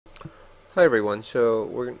Hi everyone, so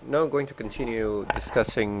we're now going to continue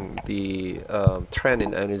discussing the trend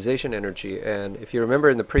in ionization energy. And if you remember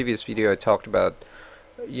in the previous video I talked about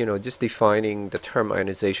just defining the term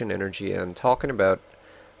ionization energy and talking about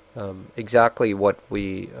exactly what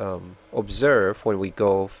we observe when we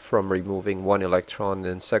go from removing one electron,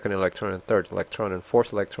 then second electron, and third electron, and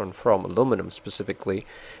fourth electron from aluminum specifically.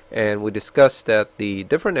 And we discussed that the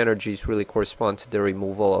different energies really correspond to the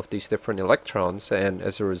removal of these different electrons, and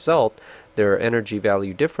as a result, there are energy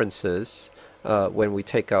value differences when we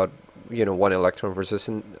take out one electron versus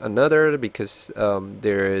another, because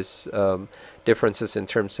there is differences in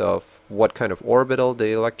terms of what kind of orbital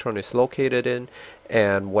the electron is located in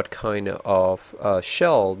and what kind of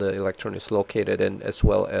shell the electron is located in, as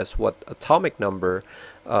well as what atomic number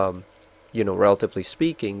relatively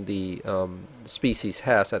speaking the species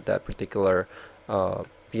has at that particular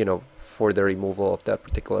for the removal of that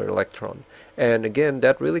particular electron. And again,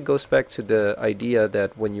 that really goes back to the idea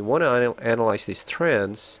that when you want to analyze these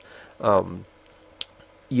trends,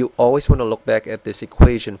 you always want to look back at this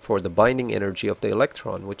equation for the binding energy of the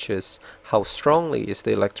electron, which is how strongly is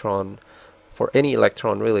the electron, for any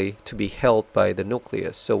electron really, to be held by the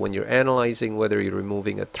nucleus. So when you're analyzing whether you're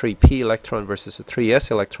removing a 3p electron versus a 3s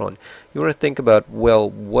electron, you want to think about, well,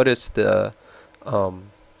 what is the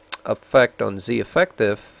effect on Z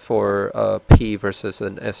effective for p versus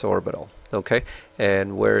an s orbital, okay?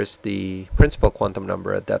 And where is the principal quantum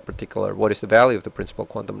number at that particular, what is the value of the principal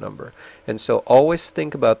quantum number? And so always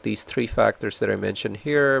think about these three factors that I mentioned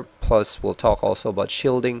here, plus we'll talk also about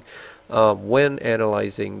shielding when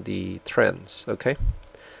analyzing the trends, okay?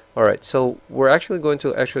 Alright, so we're actually going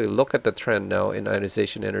to look at the trend now in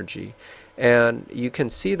ionization energy. And you can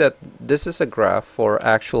see that this is a graph for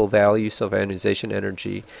actual values of ionization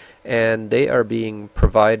energy, and they are being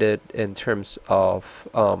provided in terms of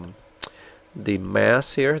the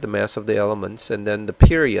mass here, the mass of the elements, and then the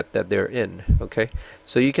period that they're in. Okay,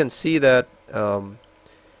 so you can see that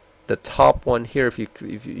the top one here,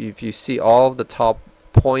 if you see all of the top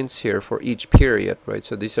points here for each period, right?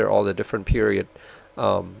 So these are all the different period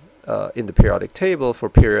in the periodic table. For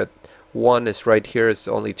period 1 is right here, is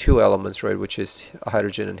only two elements, right, which is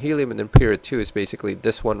hydrogen and helium, and then period 2 is basically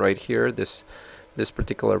this one right here, this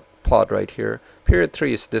particular plot right here. Period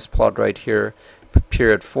 3 is this plot right here.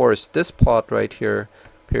 Period 4 is this plot right here.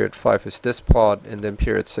 Period 5 is this plot, and then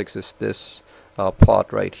period 6 is this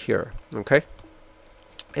plot right here. Okay,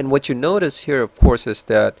 and what you notice here, of course, is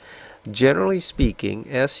that generally speaking,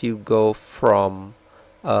 as you go from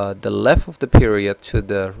the left of the period to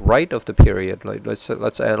the right of the period, like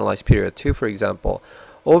let's analyze period 2 for example.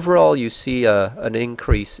 Overall, you see an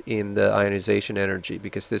increase in the ionization energy,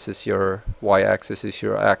 because this is your y-axis, is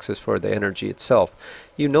your axis for the energy itself.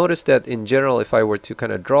 You notice that in general, if I were to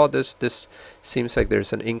kind of draw this seems like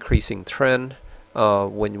there's an increasing trend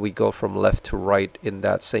when we go from left to right in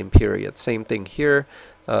that same period. Same thing here,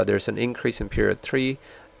 there's an increase in period 3.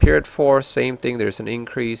 Period 4, same thing, there's an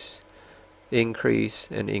increase,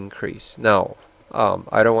 and increase. Now,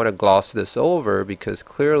 I don't want to gloss this over, because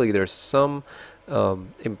clearly there's some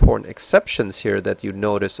important exceptions here that you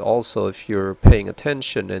notice also if you're paying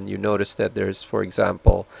attention, and you notice that there's, for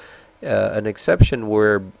example, an exception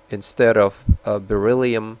where instead of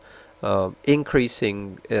beryllium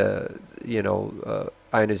increasing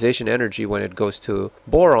ionization energy when it goes to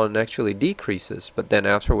boron, actually decreases, but then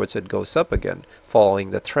afterwards it goes up again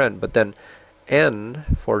following the trend. But then N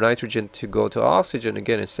for nitrogen to go to oxygen,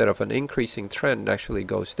 again, instead of an increasing trend, actually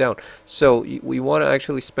goes down. So we want to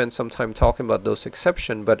actually spend some time talking about those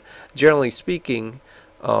exceptions, but generally speaking,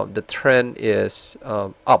 the trend is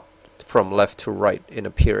up from left to right in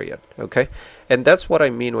a period. Okay, and that's what I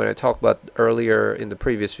mean when I talked about earlier in the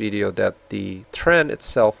previous video that the trend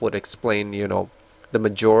itself would explain, the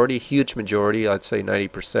majority, huge majority, I'd say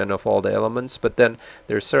 90% of all the elements, but then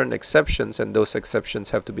there's certain exceptions, and those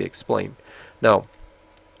exceptions have to be explained. Now,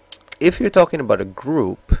 if you're talking about a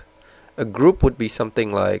group would be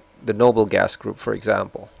something like the noble gas group, for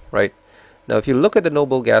example, right? Now, if you look at the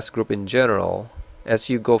noble gas group in general, as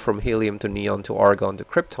you go from helium to neon to argon to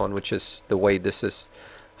krypton, which is the way this is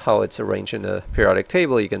how it's arranged in the periodic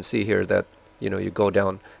table, you can see here that you go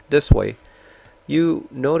down this way. You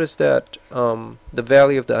notice that the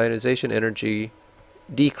value of the ionization energy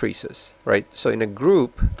decreases, right? So in a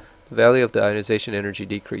group, the value of the ionization energy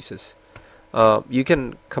decreases. You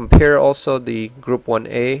can compare also the group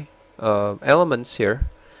 1A elements here,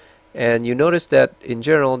 and you notice that in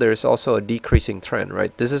general there's also a decreasing trend,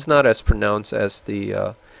 right? This is not as pronounced as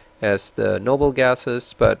the as the noble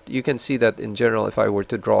gases, but you can see that in general, if I were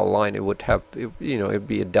to draw a line, it would have, it'd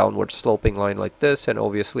be a downward sloping line like this, and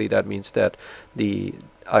obviously that means that the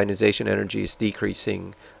ionization energy is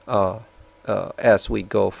decreasing as we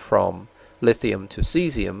go from lithium to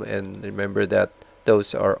cesium. And remember that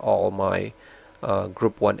those are all my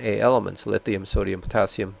group 1A elements: lithium, sodium,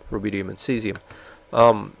 potassium, rubidium, and cesium.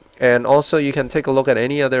 And also you can take a look at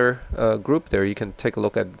any other group there. You can take a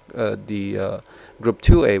look at the group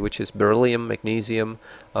 2A, which is beryllium, magnesium,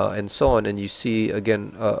 and so on, and you see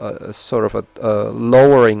again a sort of a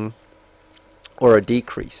lowering or a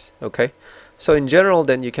decrease. Okay, so in general,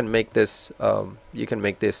 then you can make this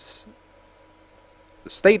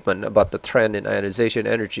statement about the trend in ionization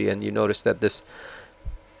energy, and you notice that this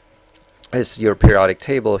is your periodic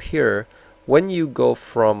table here. When you go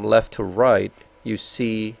from left to right, you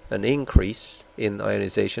see an increase in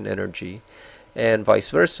ionization energy, and vice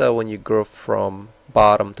versa when you go from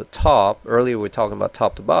bottom to top. Earlier we were talking about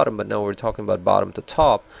top to bottom, but now we're talking about bottom to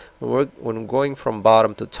top. When we're going from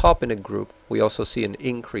bottom to top in a group, we also see an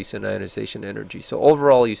increase in ionization energy. So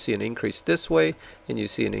overall, you see an increase this way, and you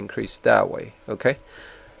see an increase that way. Okay.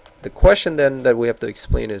 The question then that we have to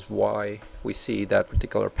explain is why we see that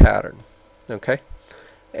particular pattern. Okay.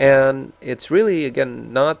 And it's really,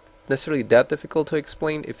 again, not necessarily that difficult to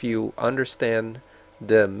explain if you understand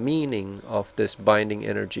the meaning of this binding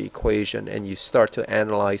energy equation, and you start to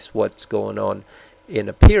analyze what's going on in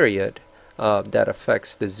a period that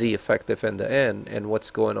affects the Z effective and the N, and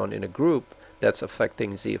what's going on in a group that's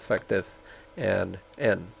affecting Z effective and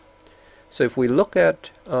N. So if we look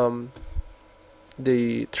at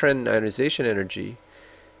the trend in ionization energy,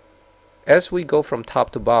 as we go from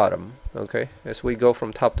top to bottom, okay, as we go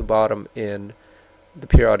from top to bottom in the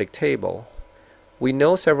periodic table, we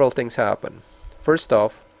know several things happen. First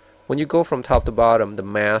off, when you go from top to bottom, the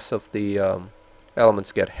mass of the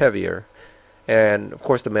elements get heavier, and of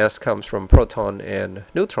course the mass comes from proton and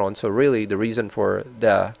neutron. So really the reason for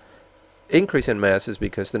the increase in mass is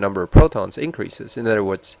because the number of protons increases. In other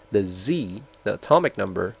words, the Z, the atomic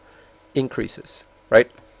number, increases, right?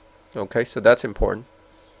 Okay, so that's important.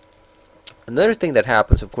 Another thing that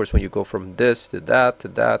happens, of course, when you go from this to that to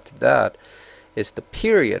that to that, is the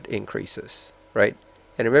period increases, right?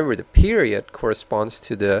 And remember, the period corresponds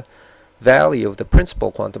to the value of the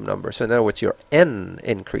principal quantum number. So in other words, your N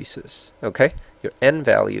increases, okay? Your N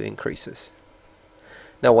value increases.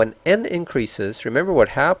 Now when N increases, remember what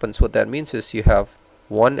happens. What that means is you have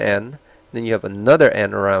one N, then you have another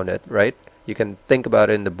N around it, right? You can think about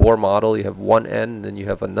it in the Bohr model. You have one N, then you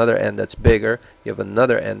have another N that's bigger, you have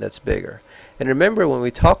another N that's bigger. And remember, when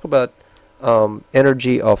we talk about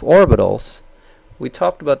energy of orbitals, we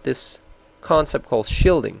talked about this concept called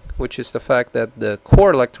shielding, which is the fact that the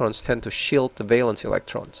core electrons tend to shield the valence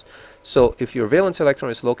electrons. So if your valence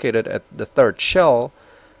electron is located at the third shell,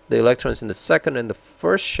 the electrons in the second and the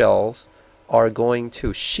first shells are going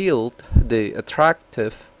to shield the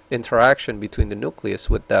attractive interaction between the nucleus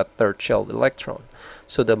with that third shell electron.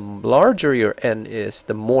 So the larger your N is,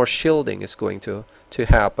 the more shielding is going to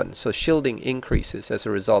happen. So shielding increases as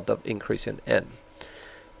a result of increase in N.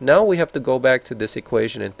 Now we have to go back to this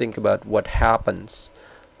equation and think about what happens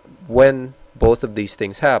when both of these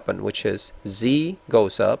things happen, which is Z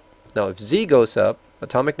goes up. Now if Z goes up,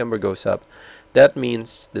 atomic number goes up, that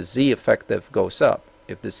means the Z effective goes up.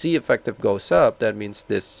 If the Z effective goes up, that means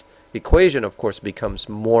this equation, of course, becomes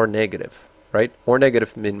more negative, right? More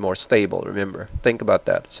negative means more stable, remember. Think about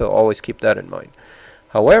that. So always keep that in mind.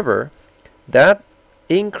 However, that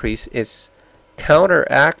increase is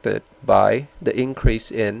counteracted by the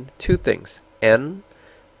increase in two things. N,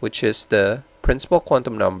 which is the principal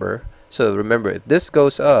quantum number. So remember, if this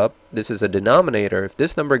goes up, this is a denominator. If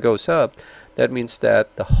this number goes up, that means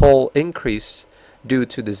that the whole increase due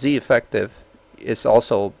to the Z effective is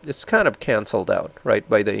also, it's kind of canceled out, right,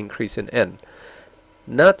 by the increase in N.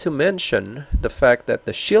 Not to mention the fact that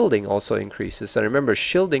the shielding also increases. And remember,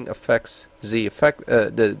 shielding affects Z effect,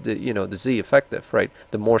 the Z effective, right?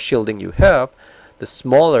 The more shielding you have, the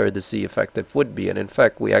smaller the Z effective would be. And in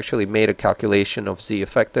fact, we actually made a calculation of Z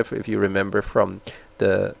effective, if you remember, from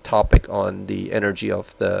the topic on the energy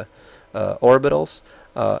of the orbitals.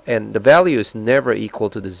 And the value is never equal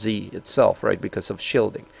to the Z itself, right, because of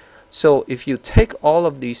shielding. So if you take all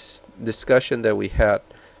of these discussion that we had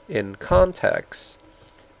in context,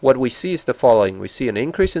 what we see is the following. We see an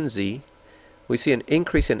increase in Z, we see an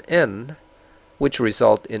increase in N, which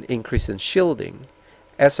result in increase in shielding.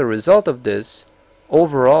 As a result of this,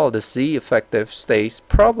 overall the Z effective stays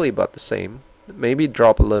probably about the same, maybe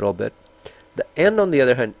drop a little bit. The N, on the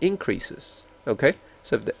other hand, increases, okay?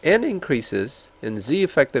 So if the N increases and Z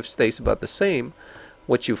effective stays about the same,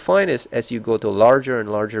 what you find is as you go to larger and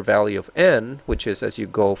larger value of n, which is as you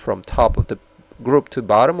go from top of the group to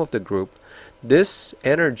bottom of the group, this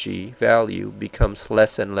energy value becomes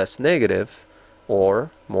less and less negative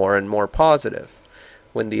or more and more positive.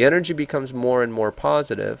 When the energy becomes more and more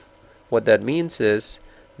positive, what that means is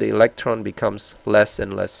the electron becomes less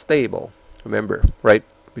and less stable. Remember, right?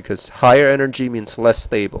 Because higher energy means less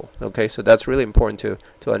stable. Okay, so that's really important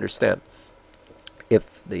to understand.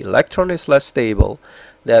 If the electron is less stable,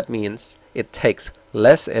 that means it takes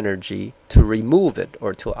less energy to remove it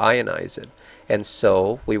or to ionize it. And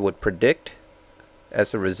so we would predict,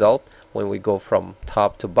 as a result, when we go from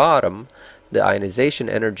top to bottom, the ionization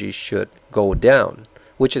energy should go down,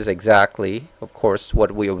 which is exactly, of course,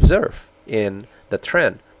 what we observe in the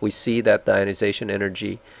trend. We see that the ionization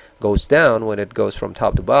energy goes down when it goes from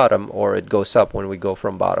top to bottom, or it goes up when we go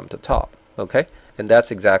from bottom to top. Okay? And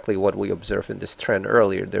that's exactly what we observed in this trend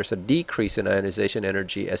earlier. There's a decrease in ionization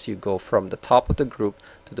energy as you go from the top of the group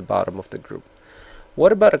to the bottom of the group.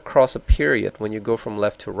 What about across a period when you go from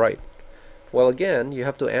left to right? Well, again, you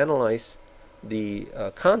have to analyze the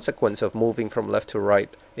consequence of moving from left to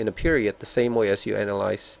right in a period the same way as you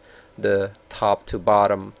analyze the top to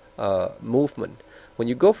bottom movement. When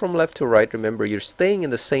you go from left to right, remember, you're staying in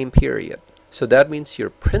the same period. So that means your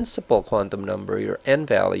principal quantum number, your n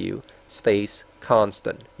value, stays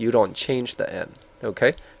constant. You don't change the n.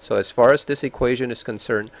 Okay? So as far as this equation is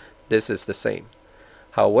concerned, this is the same.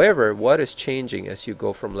 However, what is changing as you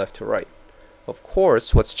go from left to right? Of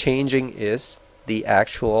course, what's changing is the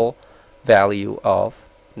actual value of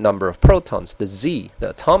number of protons. The Z,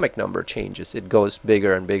 the atomic number, changes. It goes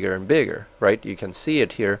bigger and bigger and bigger, right? You can see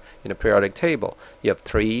it here in a periodic table. You have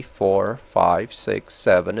 3, 4, 5, 6,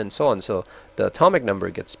 7, and so on. So the atomic number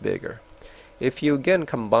gets bigger. If you again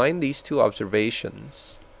combine these two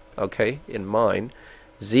observations, okay, in mind,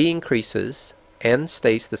 Z increases, N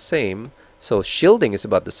stays the same, so shielding is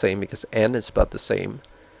about the same because N is about the same.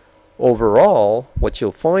 Overall, what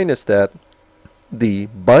you'll find is that the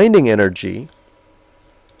binding energy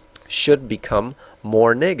should become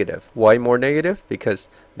more negative. Why more negative? Because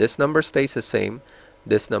this number stays the same,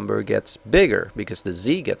 this number gets bigger because the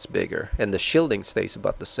Z gets bigger, and the shielding stays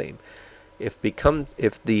about the same. If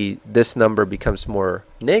this number becomes more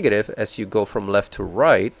negative as you go from left to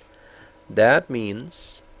right, that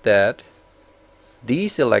means that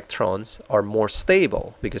these electrons are more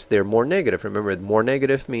stable because they're more negative. Remember, more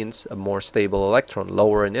negative means a more stable electron,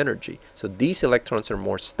 lower in energy. So these electrons are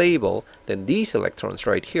more stable than these electrons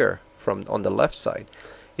right here from on the left side.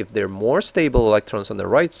 If they're more stable electrons on the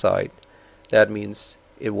right side, that means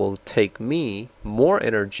it will take me more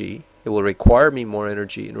energy. It will require me more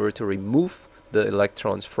energy in order to remove the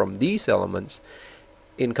electrons from these elements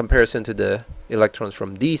in comparison to the electrons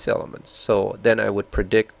from these elements. So then I would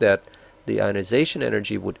predict that the ionization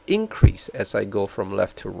energy would increase as I go from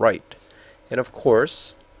left to right. And of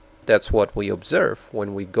course, that's what we observe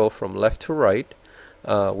when we go from left to right,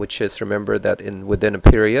 which is, remember that within a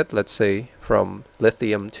period, let's say from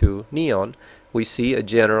lithium to neon, we see a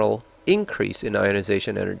general increase in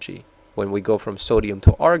ionization energy. When we go from sodium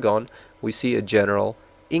to argon, we see a general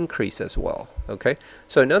increase as well. Okay,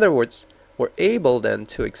 so in other words, we're able then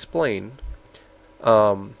to explain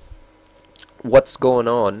what's going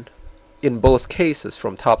on in both cases,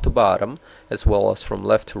 from top to bottom as well as from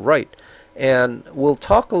left to right. And we'll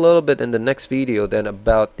talk a little bit in the next video then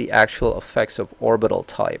about the actual effects of orbital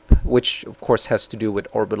type, which of course has to do with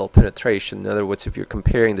orbital penetration. In other words, if you're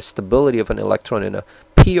comparing the stability of an electron in a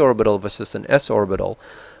p orbital versus an s orbital,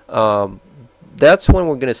 that's when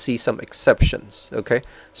we're going to see some exceptions. Okay,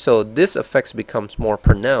 so this effects becomes more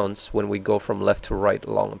pronounced when we go from left to right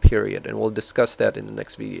along a period, and we'll discuss that in the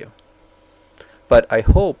next video. But I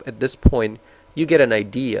hope at this point you get an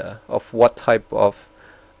idea of what type of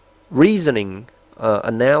reasoning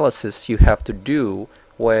analysis you have to do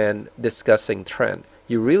when discussing trend.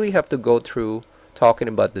 You really have to go through talking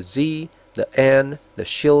about the Z, the N, the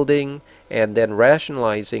shielding, and then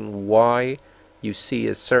rationalizing why you see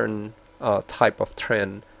a certain type of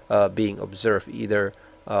trend being observed, either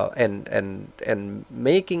and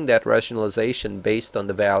making that rationalization based on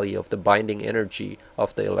the value of the binding energy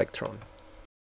of the electron.